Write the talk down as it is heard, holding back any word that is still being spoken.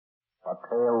A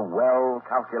tale well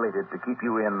calculated to keep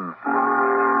you in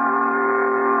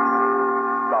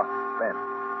suspense.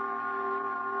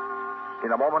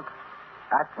 In a moment,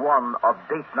 Act One of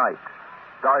Date Night,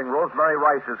 starring Rosemary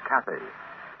Rice as Kathy,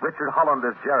 Richard Holland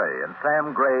as Jerry, and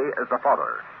Sam Gray as the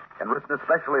father, and written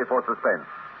especially for suspense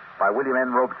by William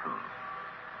N. Robeson.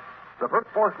 The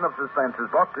first portion of Suspense is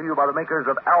brought to you by the makers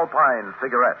of Alpine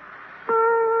cigarettes.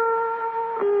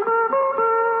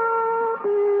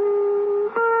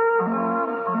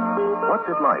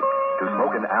 What's it like to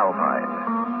smoke an Alpine?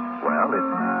 Well,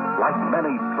 it's like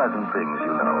many pleasant things,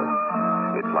 you know.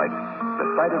 It's like the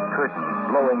sight of curtains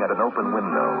blowing at an open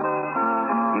window.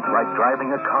 It's like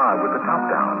driving a car with the top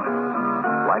down.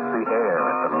 Like the air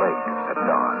at the lake at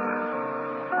dawn.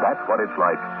 That's what it's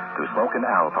like to smoke an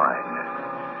Alpine.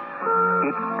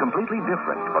 It's completely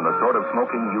different from the sort of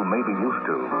smoking you may be used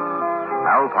to.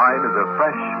 Alpine is a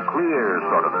fresh, clear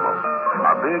sort of smoke.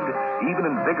 A big, even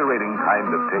invigorating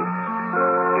kind of taste.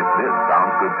 If this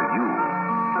sounds good to you,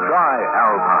 try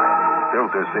Alpine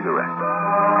filter cigarettes.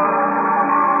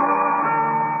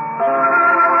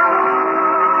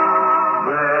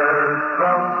 There's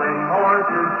something more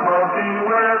to smoking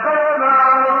with an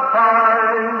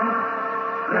Alpine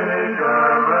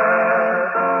cigarette.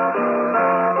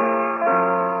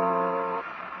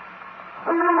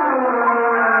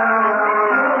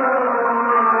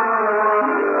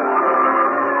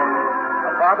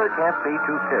 Father can't be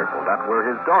too careful, not where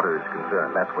his daughter is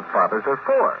concerned. That's what fathers are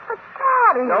for. But,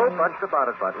 Daddy... No buts about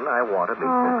it, Button. I want to meet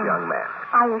this young man.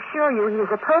 I assure you, he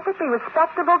is a perfectly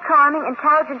respectable, charming,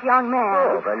 intelligent young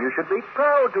man. Oh, then you should be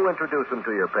proud to introduce him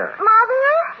to your parents.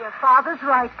 Mother? Your father's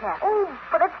right, Cat. Oh,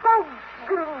 but it's so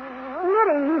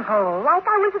medieval. Like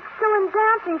I was still in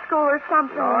dancing school or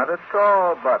something. Not at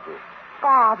all, Button.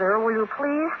 Father, will you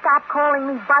please stop calling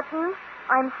me Button?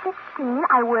 I'm 16,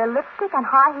 I wear lipstick and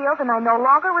high heels, and I no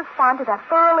longer respond to that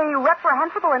thoroughly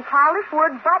reprehensible and childish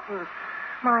word button.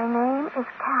 My name is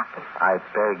Kathy. I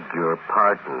beg your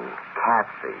pardon,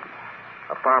 Kathy.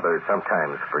 A father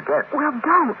sometimes forgets. Well,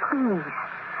 don't, please.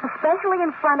 Especially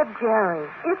in front of Jerry,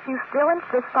 if you still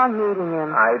insist on meeting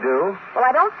him. I do? Well,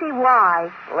 I don't see why.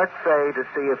 Let's say to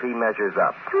see if he measures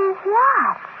up. To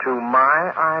what? To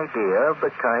my idea of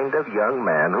the kind of young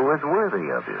man who is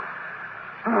worthy of you.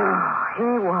 Oh,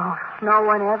 he won't. No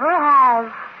one ever has.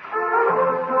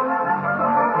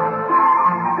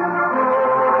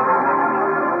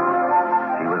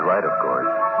 She was right, of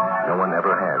course. No one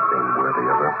ever has been worthy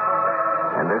of her.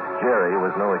 And this Jerry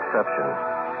was no exception.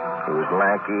 He was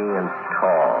lanky and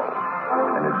tall,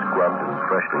 and his scrubbed and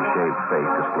freshly shaved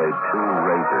face displayed 2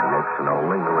 razor nicks and a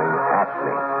lingering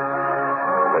acne.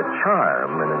 The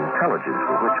charm and intelligence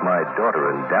with which my daughter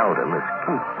endowed him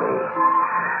escaped me.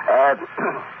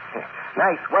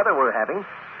 Nice weather we're having.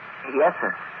 Yes,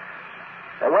 sir.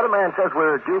 The weatherman says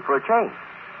we're due for a change.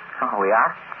 Oh, we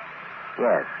are?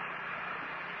 Yes.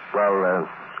 Well,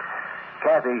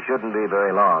 Kathy shouldn't be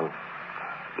very long.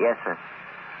 Yes, sir.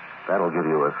 That'll give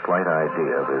you a slight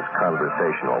idea of his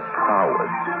conversational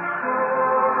prowess.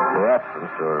 The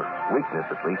absence, or weakness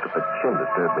at least, of the chin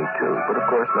disturbed me too. But of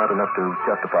course not enough to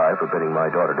justify forbidding my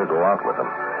daughter to go out with him.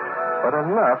 But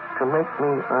enough to make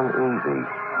me uneasy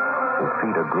and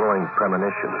feed a growing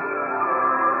premonition.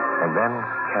 And then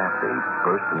Kathy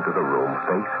burst into the room,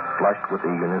 face flushed with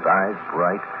eagerness, eyes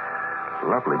bright,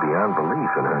 lovely beyond belief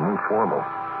in her new formal.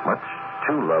 Much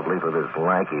too lovely for this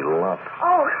lanky lump.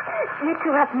 Oh, you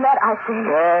two have met, I see.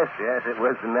 Yes, it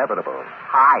was inevitable.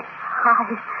 Hi.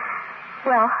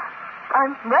 Well,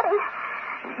 I'm ready.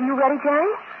 You ready,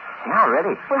 Jerry? Yeah,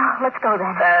 ready. Well, let's go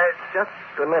then. Just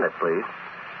a minute, please.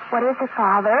 What is it,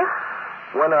 Father?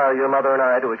 When are your mother and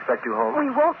I to expect you home?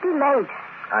 We won't be late.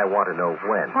 I want to know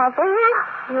when. Mother,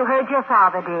 you heard your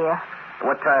father, dear.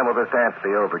 What time will this dance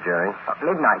be over, Jerry?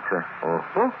 Midnight, sir.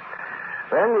 Mm-hmm.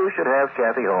 Then you should have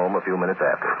Kathy home a few minutes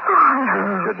after.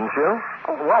 Shouldn't you?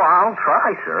 Well, I'll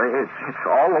try, sir. It's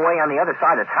all the way on the other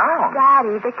side of town.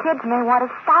 Daddy, the kids may want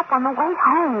to stop on the way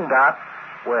home. Stop?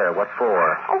 Where? What for?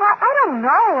 Oh, I don't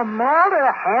know. A malt or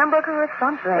a hamburger or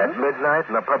something. At midnight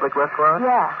in a public restaurant?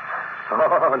 Yeah.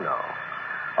 Oh, no.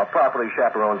 A properly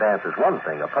chaperoned dance is one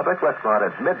thing. A public restaurant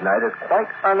at midnight is quite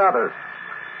another.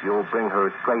 You'll bring her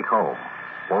straight home,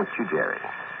 won't you, Jerry?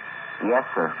 Yes,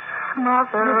 sir.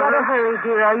 Mother. You better hurry,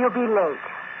 dear, or you'll be late.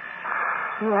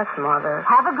 Yes, Mother.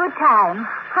 Have a good time.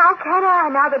 How can I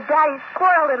now that Daddy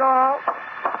spoiled it all?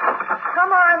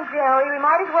 Come on, Jerry. We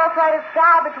might as well try to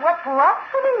salvage what's left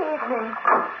for the evening.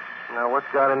 Now,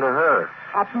 what's got into her?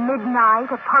 At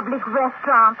midnight, a public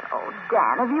restaurant. Oh,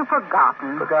 Dan, have you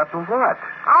forgotten? Forgotten what?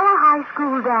 Our high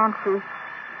school dances.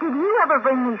 Did you ever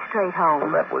bring me straight home?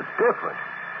 Well, that was different.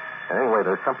 Anyway,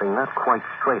 there's something not quite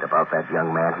straight about that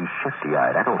young man. He's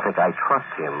shifty-eyed. I don't think I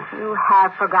trust him. You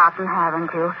have forgotten,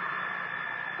 haven't you?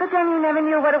 But then you never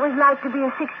knew what it was like to be a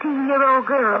 16-year-old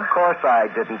girl. Of course I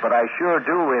didn't, but I sure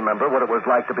do remember what it was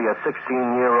like to be a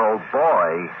 16-year-old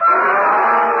boy.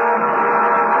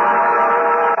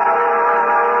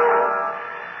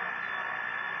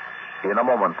 In a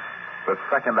moment, the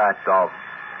second act of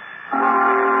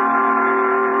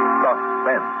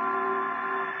Suspense.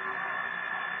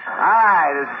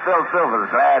 Hi, this is Phil Silvers.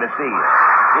 Glad to see you.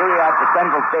 Here we are at the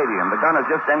Central Stadium. The gun has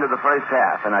just ended the first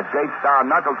half, and our great star,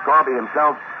 Knuckles Corby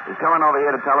himself, is coming over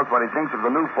here to tell us what he thinks of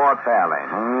the new Ford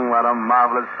Fairlane. What a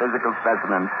marvelous physical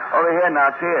specimen. Over here,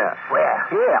 Knox, here. Where?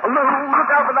 Here. Look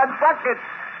out for that bucket.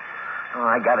 Oh,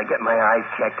 I gotta get my eyes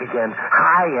checked again.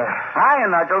 Hiya. Hi,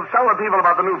 Knuckles. Tell the people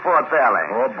about the new Ford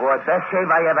Fairlane. Oh, boy, best shave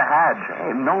I ever had.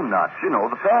 Hey, no nuts. You know,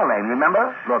 the Fairlane,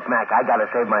 remember? Look, Mac, I gotta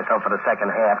save myself for the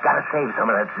second half. Gotta save some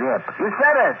of that zip. You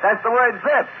said it. That's the word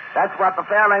zip. That's what the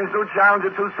Fairlane's new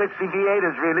Challenger 260 V8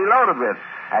 is really loaded with.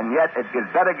 And yet it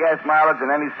gives better gas mileage than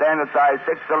any standard-sized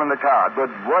six-cylinder car.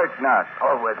 Good work, Knox.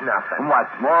 Oh, with nothing. And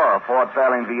what's more, a Ford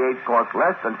Fairlane V8 costs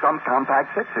less than some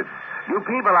compact sixes. You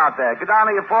people out there, get down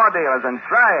to your Ford dealers and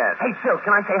try it. Hey, Phil,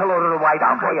 can I say hello to the wife?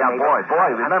 Now, boy,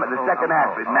 remember the second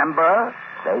half. Remember?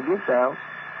 Save yourself.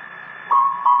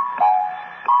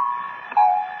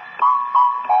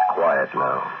 Quiet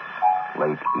now.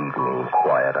 Late evening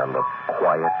quiet on the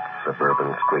quiet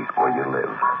suburban street where you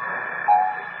live.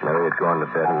 Mary had gone to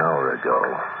bed an hour ago.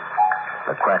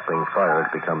 The crackling fire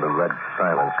has become the red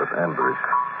silence of embers.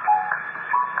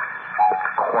 It's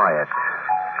quiet,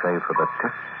 save for the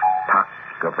tick-tock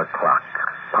of the clock,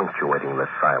 punctuating the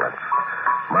silence,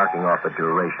 marking off the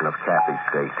duration of Kathy's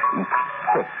date. Each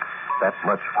tick that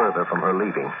much further from her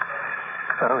leaving.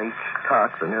 Well, each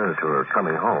talk the nearer to her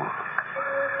coming home.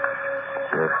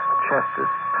 Your chest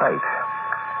is tight.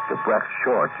 Your breath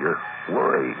short. You're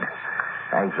worried.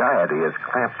 Anxiety has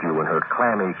clamped you in her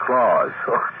clammy claws.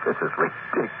 Oh, this is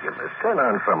ridiculous. Turn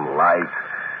on some lights.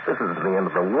 This isn't the end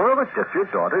of the world. It's just your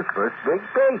daughter's first big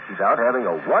day. She's out having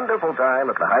a wonderful time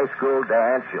at the high school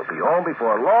dance. She'll be home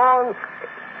before long.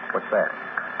 What's that?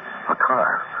 A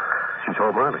car. She's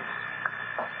home early.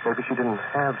 Maybe she didn't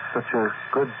have such a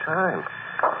good time.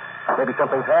 Maybe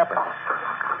something's happened.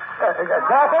 Kathy?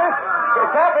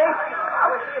 Kathy?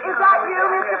 Is that you,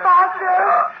 Mr.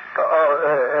 Foster?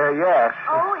 Yes.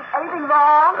 Oh, is anything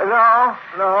wrong?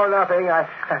 No, nothing. I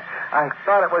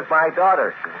thought it was my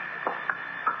daughter.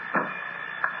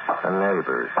 The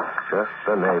neighbors. Just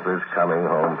the neighbors coming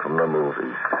home from the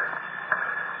movies.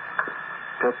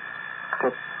 Tick,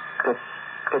 tick, tick,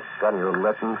 tick on your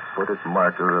leaden-footed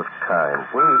marker of time.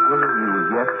 Where were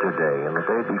you yesterday and the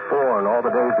day before and all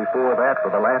the days before that for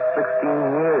the last 16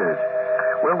 years?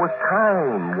 Where was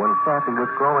time when Kathy was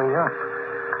growing up?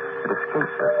 It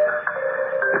escaped us.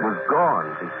 It was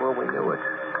gone before we knew it.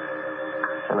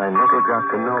 And I never got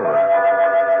to know her.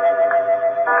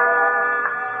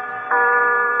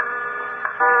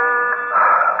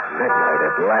 Midnight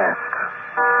at last.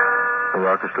 The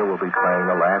orchestra will be playing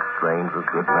the last strains of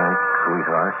Goodnight,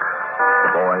 Sweetheart.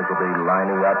 The boys will be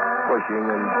lining up, pushing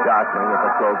and jostling at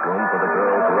the cloakroom for the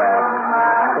girls' rap.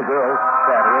 The girls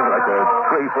chattering like a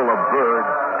tree full of birds,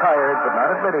 tired but not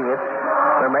admitting it.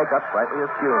 Their makeup slightly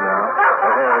askew now.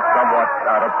 Their hair is somewhat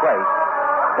out of place.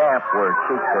 Damp where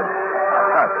cheeks had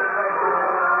cut.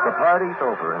 The party's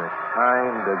over and it's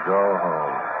time to go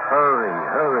home.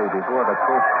 Hurry, before the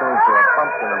coach turns to a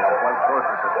pumpkin and the white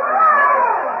horses are standing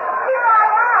there. Here I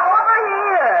am, over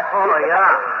here. Oh,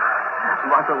 yeah.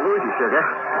 Mustn't lose you, sugar.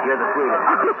 You're the sweetest.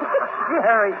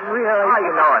 Jerry, really? Oh,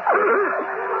 you know it.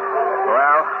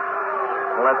 Well,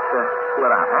 let's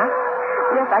split up, huh?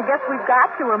 Yes, I guess we've got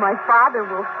to, or my father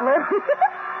will slip.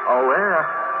 Oh,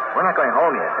 we're not going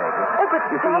home yet, baby. Oh, but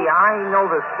you see, I know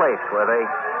this place where they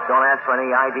don't ask for any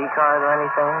ID card or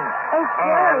anything. Hey,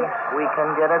 Jerry. And we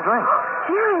can get a drink.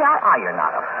 Jerry, Oh, you're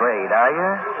not afraid, are you?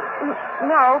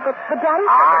 No, but Daddy said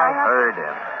that I heard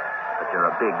him. But you're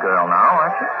a big girl now,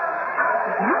 aren't you?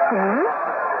 Yes, sir.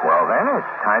 Well, then,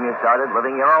 it's time you started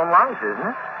living your own life, isn't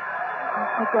it?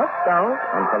 I guess so.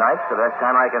 And tonight's the best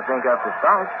time I can think of to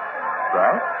start.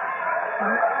 Right?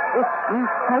 If you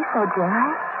say so,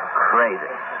 Jerry.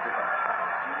 Crazy.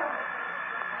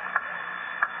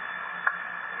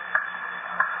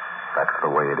 That's the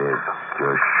way it is.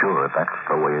 You're sure that's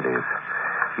the way it is.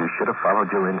 You should have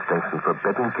followed your instincts and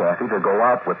forbidden Kathy to go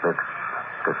out with this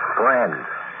friend.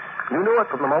 You knew it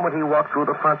from the moment he walked through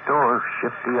the front door,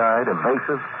 shifty-eyed,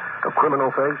 evasive, a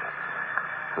criminal face.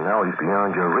 And now he's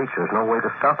beyond your reach. There's no way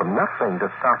to stop him. Nothing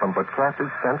to stop him but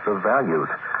Kathy's sense of values.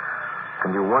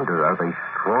 And you wonder, are they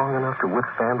strong enough to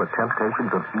withstand the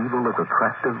temptations of evil as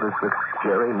attractive as this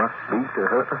Jerry must be to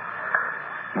her?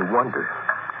 You wonder.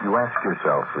 You ask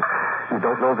yourself. You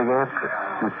don't know the answer.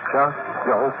 You just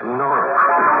don't know.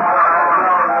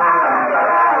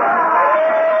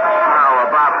 How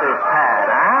about this pad,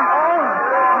 huh? Oh,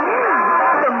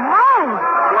 the moon.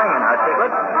 Swinging, huh,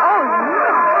 Chiclet? Oh,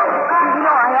 yeah. You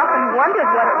know, I often wondered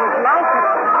what it was like.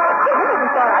 I never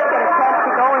thought I'd get a chance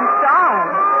to go inside.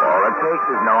 All it takes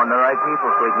is knowing the right people,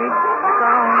 Sweetmeat.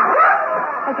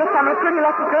 I guess I'm a pretty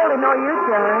lucky girl to know you,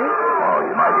 Jerry. Oh,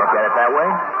 you might look at it that way.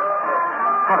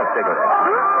 Have a cigarette.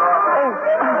 Oh,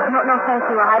 no, thank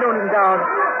you. I don't indulge.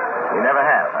 You never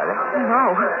have, have you?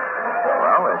 No.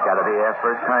 Well, there's got to be a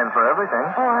first time for everything.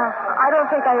 Oh, I don't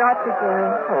think I ought to, Jerry.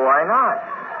 Well, why not?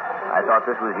 I thought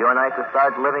this was your night to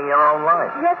start living your own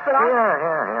life. Yes, but I...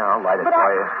 Yeah. I'll light it But for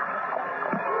I- you.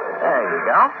 There you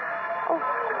go. Oh,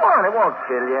 Come on, it won't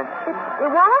chill you. it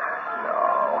won't? No.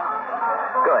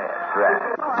 Go ahead, try it.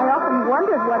 I often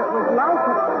wondered what it was like.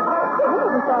 I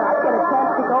never thought I'd get a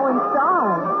chance to go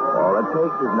inside. All it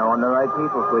takes is knowing the right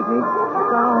people, Sweetmeat.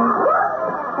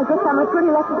 I guess I'm a pretty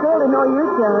lucky girl to know you,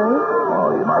 Jerry. Oh,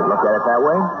 you might look at it that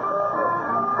way.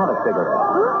 Have a cigarette.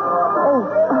 Oh,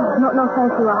 no,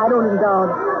 thank you. I don't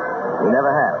indulge. You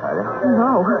never have, have you?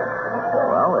 No.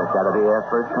 Well, there's got to be a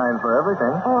first time for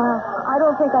everything. Oh, I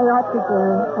don't think I ought to,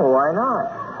 Jerry. Well, why not?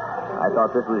 I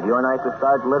thought this was your night to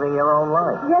start living your own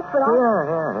life. Yes, but I...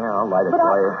 Yeah. I'll light it But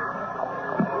for I- you.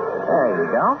 There you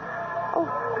go. Oh,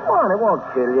 Come on, it won't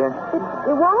chill you.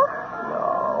 it won't?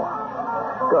 No.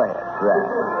 Go ahead, try it.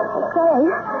 Okay.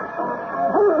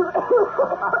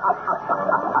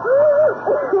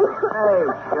 Hey,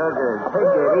 sugar,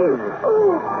 take it easy.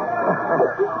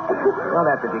 You don't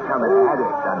have to become an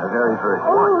addict on the very first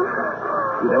one.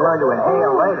 You can learn to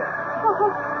inhale later.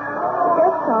 I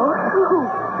guess so. Oh,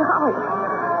 golly.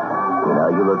 You know,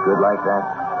 you look good like that.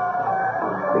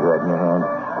 Cigarette in your hand.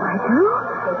 I do?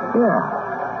 Yeah.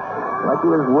 Like you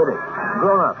was witty.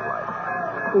 Grown up like.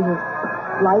 Do you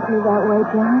like me that way,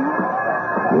 Jerry?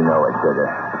 You know it, sugar.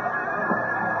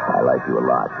 I like you a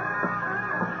lot.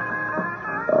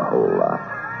 A whole lot.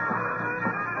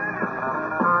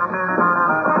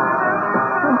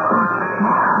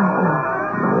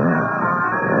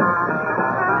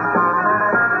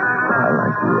 I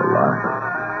like you a lot.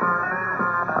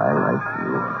 I like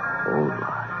you a whole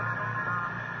lot.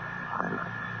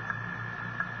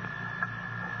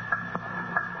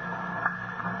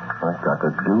 I've got to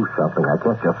do something. I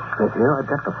can't just sit here. I've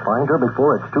got to find her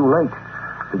before it's too late.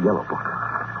 The yellow book.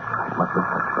 I mustn't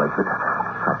place it.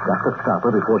 I've got to stop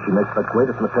her before she makes the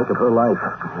greatest mistake of her life.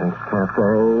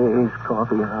 Cafes,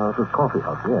 coffee houses. Coffee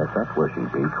house, yes, that's where she'd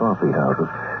be. Coffee houses.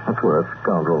 That's where a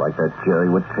scoundrel like that Jerry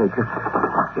would take her.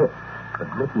 Yes, the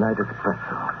Midnight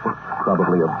Espresso.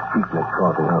 Probably a beatnik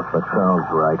coffee house. That sounds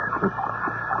right.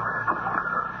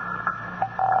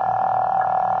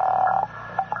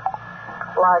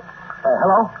 Like,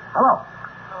 Hello?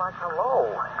 like hello.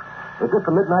 Is this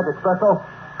the Midnight Espresso?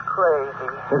 Crazy.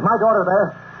 Is my daughter there?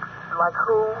 Like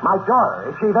who? My daughter.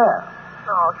 Is she there?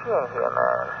 No, she ain't here,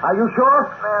 man. Are you sure?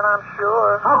 Man, I'm sure.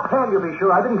 How can you be sure?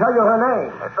 I didn't tell you her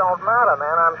name. It don't matter,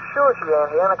 man. I'm sure she ain't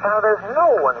here on account of there's no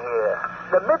one here.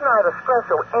 The Midnight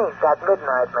Espresso ain't that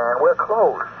midnight, man. We're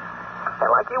closed. And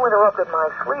like you interrupted my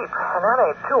sleep, and that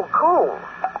ain't too cool.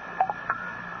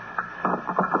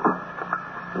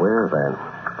 Where then?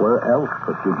 Where else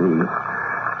could you be?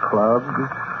 Club,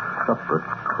 supper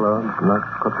club,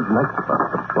 nightclub,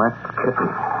 the Black Kitten.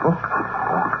 Oh,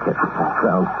 Black Kitten. That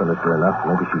sounds sinister enough.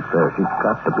 Maybe she's there. She's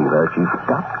got to be there. She's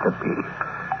got to be.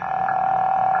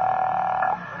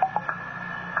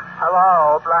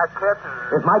 Hello, Black Kitten.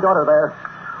 Is my daughter there?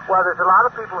 Well, there's a lot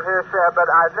of people here, sir, but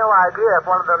I've no idea if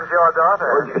one of them's your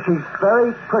daughter. She's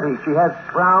very pretty. She has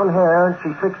brown hair and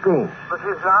she's 16. But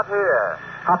she's not here.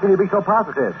 How can you be so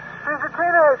positive? She's a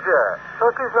teenager, so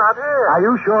she's not here. Are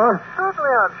you sure?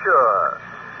 Certainly I'm sure.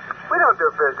 We don't do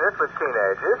business with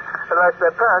teenagers unless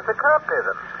their parents accompany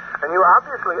them. And you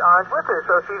obviously aren't with her,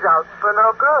 so she's out for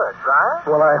no good, right?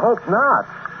 Well, I hope not.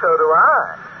 So do I.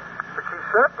 But she's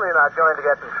certainly not going to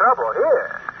get in trouble here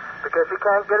because she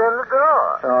can't get in the door.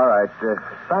 All right.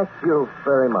 Thank you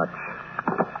very much.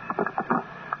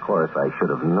 Of course, I should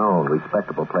have known.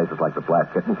 Respectable places like the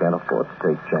Black Kitten can't afford to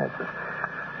take chances.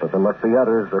 But there must be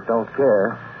others that don't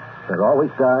care. There are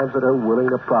always dives that are willing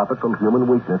to profit from human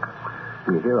weakness.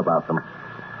 You hear about them.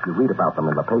 You read about them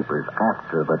in the papers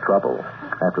after the trouble,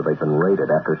 after they've been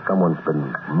raided, after someone's been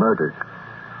murdered,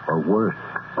 or worse.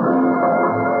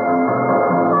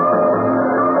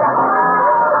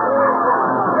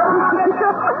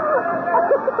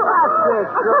 That's it,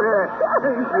 sugar.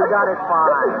 You got it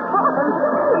fine.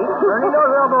 Keep turning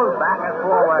those elbows back and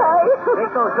forward. Okay.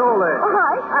 Take those shoulders. All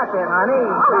right. That's it, honey.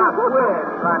 Now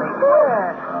twist, honey.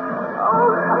 Twist.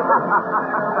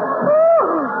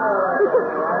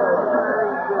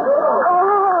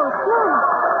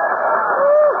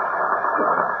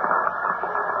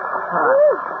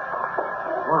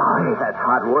 Boy, that's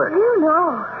hot work. You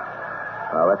know.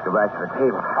 Well, let's go back to the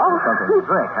table. Oh. Something to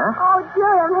drink, huh? Oh,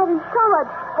 Jerry, I'm having so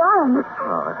much fun.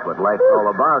 Well, that's what life's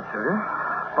all about, sugar.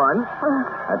 Fun.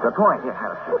 That's the point. Here,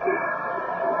 have a seat.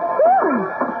 Jerry,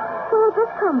 where'd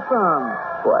this come from?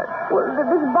 What? Well,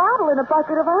 this bottle in a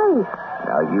bucket of ice.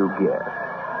 Now you guess.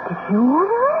 Did you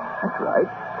order it? That's right.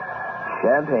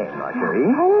 Champagne, Marjorie.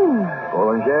 Hey.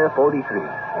 Bollinger 43.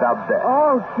 The best.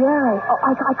 Oh, Jerry. Oh,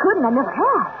 I couldn't. I never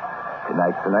have.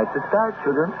 Tonight's the night to start,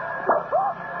 sugar.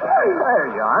 There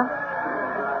you are.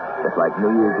 Just like New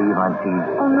Year's Eve on TV.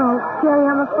 Oh, no. Jerry,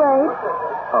 I'm afraid.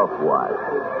 Of what?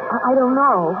 I don't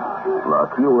know.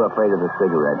 Look, you were afraid of the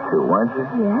cigarette, too, weren't you?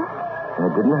 Yes? And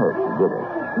it didn't hurt you, did it?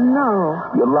 No.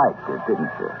 You liked it,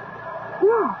 didn't you?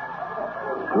 Yes.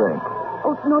 Drink.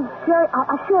 Oh, no, Jerry,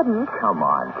 I shouldn't. Come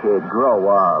on, kid. Grow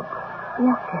up.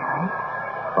 Yes, Jerry.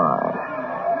 Fine.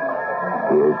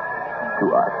 Here's to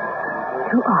us.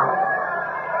 To us.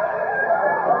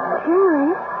 Jerry,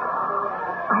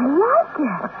 I like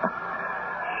it.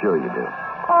 Sure you do.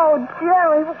 Oh,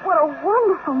 Jerry, what a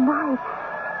wonderful night.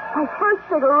 My first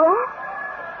cigarette.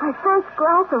 My first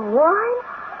glass of wine.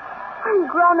 I'm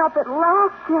grown up at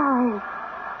last, Jerry.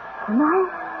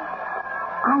 Tonight,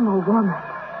 I'm a woman.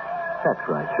 That's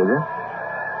right, sugar.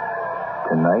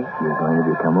 Tonight, you're going to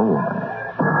become a woman.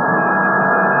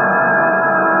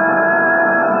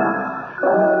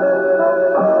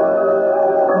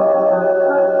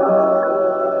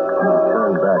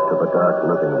 Turn back to the dark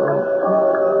living room.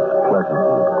 It's pleasant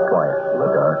and quiet in the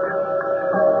dark.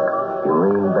 You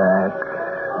lean back,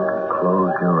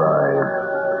 close your eyes.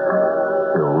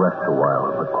 You rest a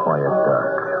while in the quiet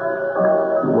dark.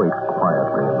 You wait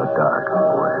quietly in the dark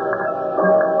for rest.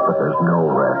 But there's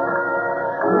no rest.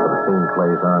 So the scene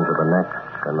plays on to the next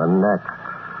and the next.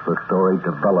 The story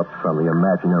develops on the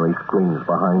imaginary screens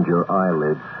behind your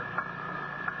eyelids.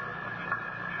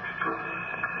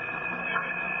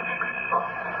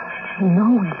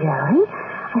 No, Jerry.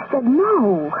 I said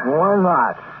no. Why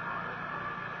not?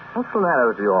 What's the matter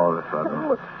with you all of a sudden?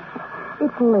 Look,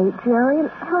 it's late, Jerry,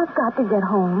 and I've got to get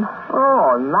home.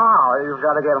 Oh, now you've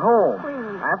got to get home.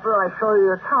 Please. After I show you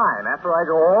your time, after I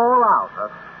go all out, the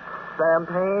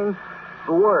champagne,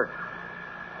 the works.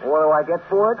 What do I get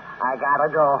for it? I got to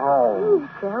go home. Please,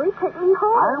 Jerry, take me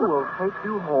home. I will take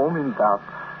you home in the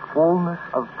fullness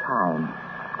of time.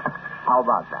 How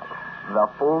about that? The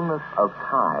fullness of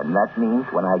time. That means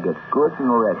when I get good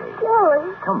and ready.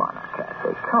 Jerry. Come on,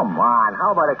 Kathy. Come on.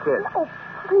 How about a kiss? Oh,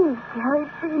 please, Jerry,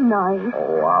 be nice.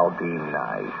 Oh, I'll be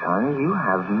nice, honey. You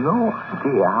have no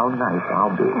idea how nice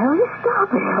I'll be. Jerry,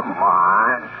 stop it. Come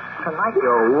on. Tonight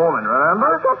you're a woman,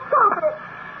 remember? I said stop it.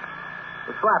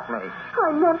 You slapped me.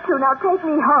 I meant to. Now take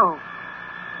me home.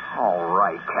 All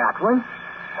right, Catherine.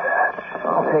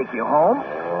 I'll take you home.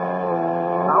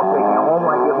 I'll take you home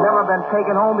like you've never been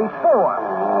taken home before.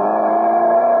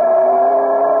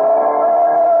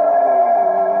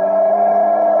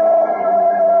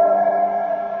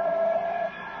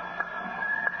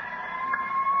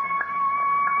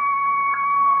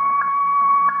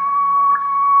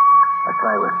 A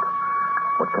siren.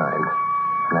 What kind?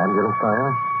 An ambulance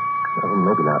siren? Oh,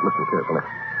 maybe not. Listen carefully.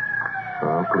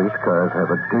 Oh, police cars have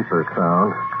a deeper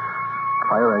sound.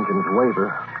 Fire engines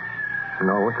waver.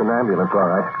 No, it's an ambulance, all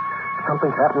right.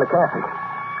 Something's happened to Kathy.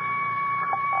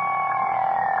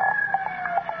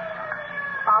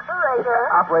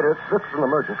 Operator, this is an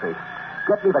emergency.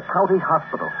 Get me the county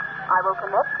hospital. I will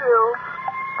connect you.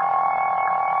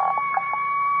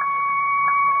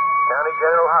 County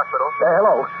General Hospital.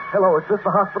 Hello, is this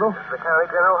the hospital? The County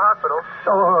General Hospital.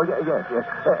 Oh, yes.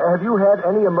 Have you had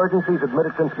any emergencies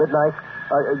admitted since midnight?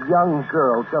 A young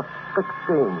girl, just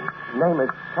 16. Name is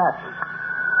Kathy.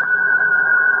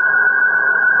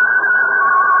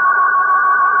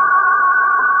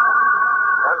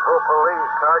 Central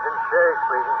Police, Sergeant Shea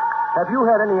speaking. Have you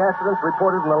had any accidents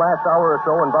reported in the last hour or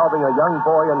so involving a young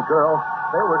boy and girl?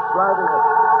 They were driving a...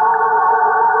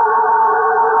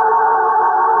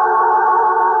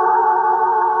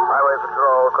 Highway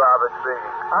Patrol, Crawford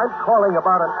speaking. I'm calling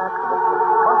about an accident.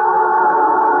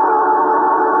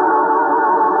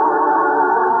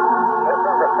 This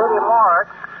is the city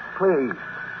morgue. Please,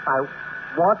 I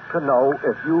want to know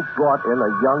if you brought in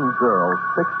a young girl,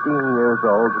 16 years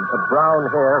old, with brown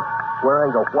hair,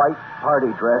 wearing a white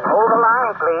party dress. Hold the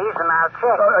line, please, and I'll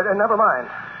check. Never mind.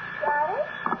 Daddy?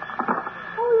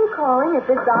 Who are you calling at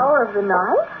this hour of the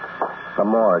night? The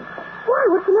morgue. Why?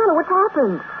 What's the matter? What's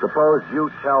happened? Suppose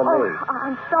you tell me.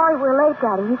 I'm sorry we're late,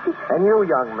 Daddy. You see... And you,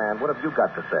 young man, what have you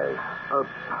got to say?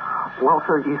 Well,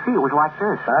 sir, you see, it was like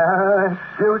this.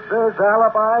 Excuses,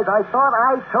 alibis. I thought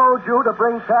I told you to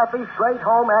bring Kathy straight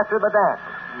home after the dance.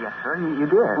 Yes, sir, you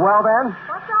did. Well, then?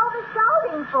 What's all the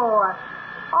shouting for?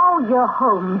 Oh, you're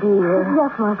home, dear.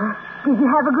 Yes, Mother. Did you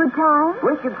have a good time?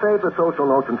 We can save the social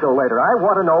notes until later. I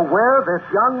want to know where this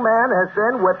young man has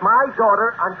been with my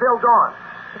daughter until dawn.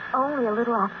 It's only a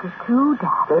little after 2,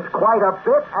 Daddy. It's quite a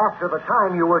bit after the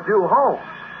time you were due home.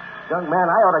 Young man,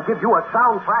 I ought to give you a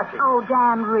sound thrashing. Oh,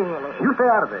 Dan, really? You stay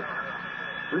out of this.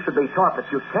 You should be taught that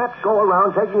you can't go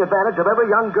around taking advantage of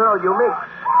every young girl you meet.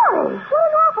 Daddy, what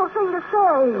an awful thing to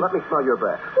say. Let me smell your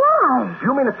breath. Why? Do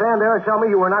you mean to stand there and tell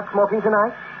me you were not smoking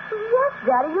tonight? Yes,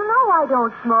 Daddy, you know I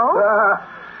don't smoke.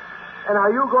 And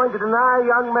are you going to deny,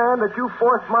 young man, that you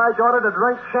forced my daughter to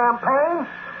drink champagne?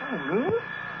 Me?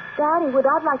 Daddy, what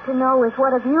I'd like to know is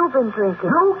what have you been drinking?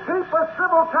 You keep a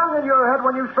civil tongue in your head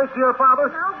when you speak to your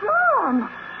father. Now, Dan,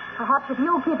 perhaps if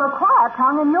you'll keep a quiet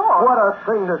tongue in yours. What a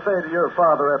thing to say to your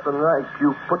father after the night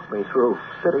you put me through.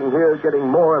 Sitting here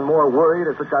getting more and more worried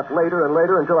as it got later and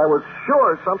later until I was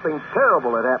sure something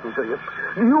terrible had happened to you.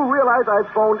 Do you realize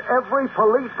I've phoned every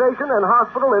police station and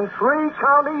hospital in 3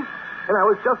 counties? And I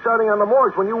was just starting on the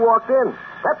morgues when you walked in.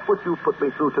 That's what you put me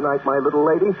through tonight, my little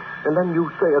lady. And then you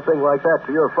say a thing like that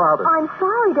to your father. I'm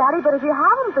sorry, Daddy, but if you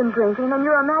haven't been drinking, then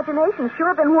your imagination's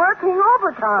sure been working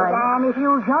overtime. Dan, if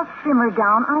you'll just simmer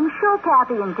down, I'm sure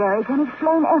Kathy and Jerry can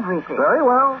explain everything. Very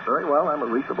well, very well. I'm a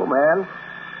reasonable man.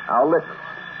 I'll listen.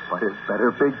 But it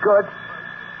better be good.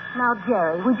 Now,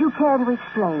 Jerry, would you care to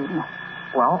explain?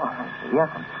 Well, yes.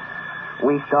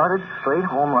 We started straight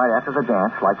home right after the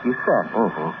dance, like you said.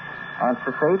 Mm-hmm. And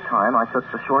to save time, I took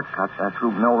the shortcut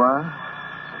through Mill Run.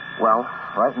 Well,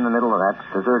 right in the middle of that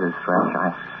deserted stretch,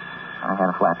 I had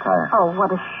a flat tire. Oh,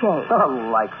 what a shame. A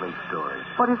likely story.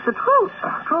 But it's the truth.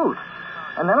 Truth.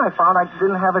 And then I found I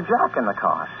didn't have a jack in the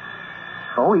car.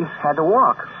 So we had to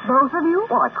walk. Both of you?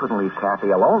 Well, I couldn't leave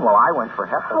Kathy alone while I went for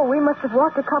Heifer. Oh, we must have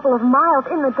walked a couple of miles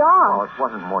in the dark. Oh, it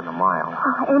wasn't more than a mile.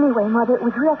 Anyway, Mother, it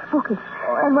was real spooky.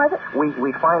 And Mother...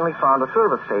 We finally found a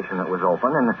service station that was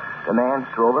open, and the man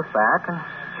drove us back and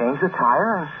changed the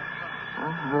tire, and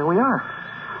here we are.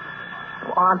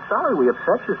 Well, I'm sorry we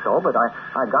upset you so, but I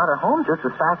got her home just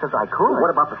as fast as I could.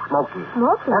 What about the smoking?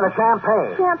 Smoking? And the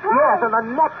champagne? Champagne? Yes, and the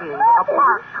necking of a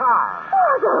parked car.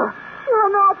 Mother, you're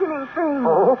imagining things.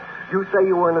 Oh, you say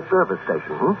you were in a service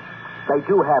station, hmm? They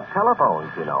do have telephones,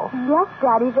 you know. Yes,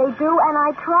 Daddy, they do, and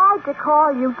I tried to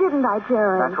call you, didn't I,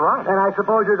 Jerry? That's right. And I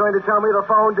suppose you're going to tell me the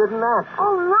phone didn't answer.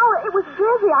 Oh, no, it was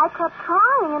busy. I kept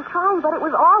trying and trying, but it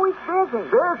was always busy.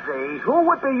 Busy? Who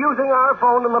would be using our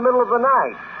phone in the middle of the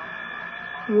night?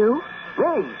 You?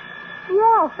 Me.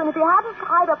 Yes, and if you hadn't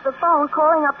tied up the phone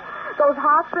calling up those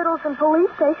hospitals and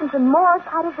police stations and morgues,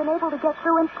 I'd have been able to get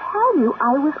through and tell you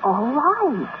I was all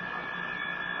right.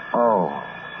 Oh.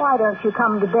 Why don't you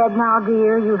come to bed now,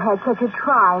 dear? You've had such a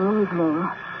trying evening.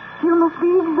 You must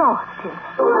be exhausted.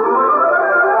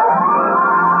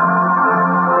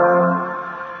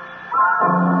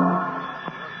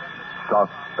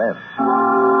 Suspense.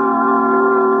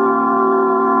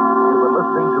 You've been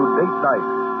listening to Date Night,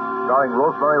 starring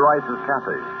Rosemary Rice as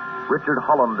Kathy, Richard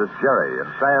Holland as Jerry, and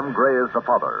Sam Gray as the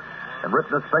father, and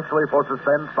written especially for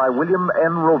Suspense by William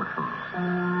N. Robeson.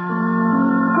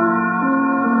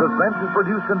 Suspense is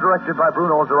produced and directed by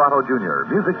Bruno Zerato Jr.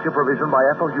 Music supervision by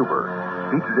Ethel Huber.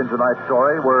 Featured in tonight's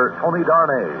story were Tony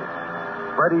Darnay,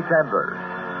 Freddie Chandler,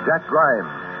 Jack Grimes,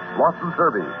 Lawson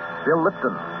Serby, Bill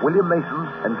Lipton, William Mason,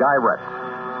 and Guy Retz.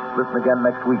 Listen again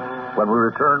next week when we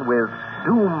return with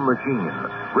Doom Machine,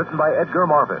 written by Edgar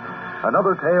Marvin.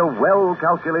 Another tale well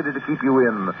calculated to keep you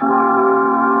in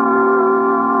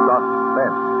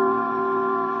suspense.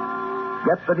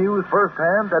 Get the news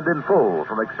firsthand and in full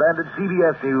from expanded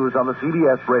CBS News on the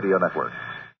CBS Radio Network.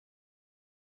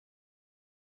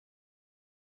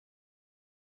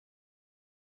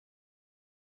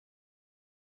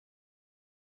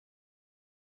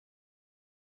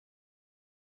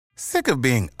 Sick of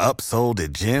being upsold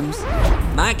at gyms?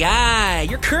 My guy,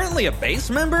 you're currently a base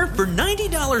member. For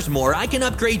 $90 more, I can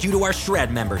upgrade you to our Shred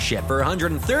membership. For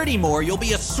 $130 more, you'll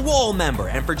be a Swole member.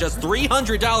 And for just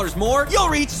 $300 more, you'll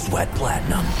reach Sweat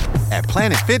Platinum. At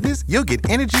Planet Fitness, you'll get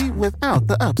energy without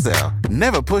the upsell.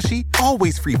 Never pushy,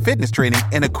 always free fitness training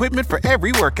and equipment for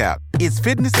every workout. It's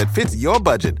fitness that fits your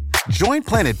budget. Join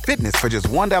Planet Fitness for just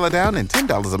 $1 down and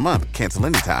 $10 a month. Cancel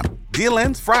anytime. Deal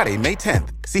ends Friday, May 10th.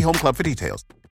 See Home Club for details.